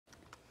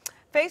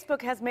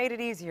Facebook has made it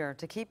easier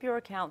to keep your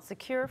account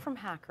secure from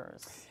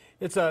hackers.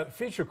 It's a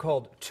feature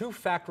called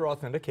two-factor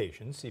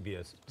authentication.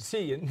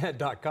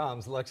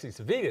 CNET.com's Lexy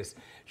Savvides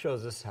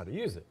shows us how to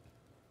use it.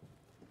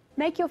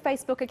 Make your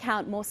Facebook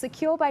account more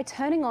secure by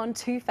turning on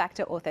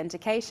two-factor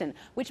authentication,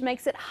 which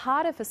makes it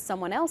harder for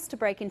someone else to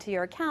break into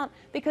your account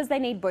because they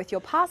need both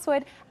your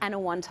password and a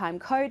one-time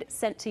code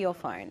sent to your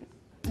phone.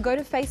 Go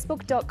to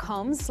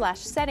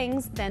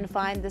facebook.com/settings, then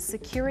find the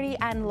Security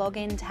and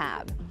Login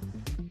tab.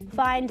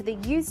 Find the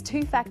Use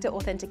Two-Factor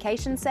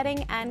Authentication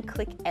setting and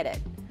click Edit.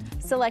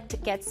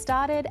 Select Get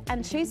Started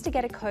and choose to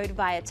get a code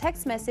via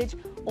text message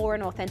or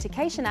an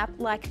authentication app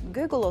like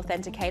Google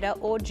Authenticator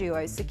or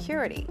Duo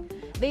Security.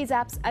 These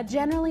apps are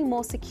generally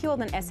more secure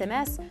than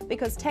SMS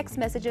because text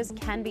messages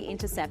can be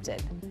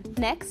intercepted.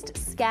 Next,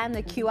 scan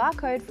the QR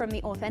code from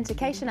the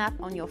authentication app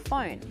on your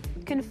phone.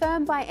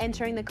 Confirm by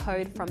entering the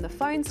code from the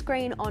phone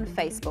screen on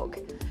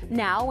Facebook.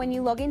 Now, when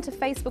you log into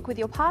Facebook with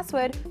your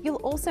password, you'll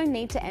also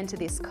need to enter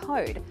this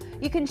code.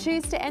 You can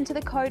choose to enter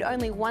the code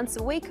only once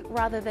a week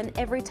rather than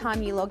every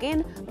time you log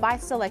in by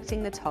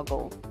selecting the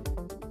toggle.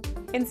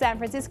 In San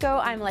Francisco,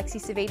 I'm Lexy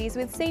Savvides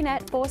with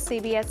CNET for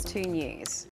CBS 2 News.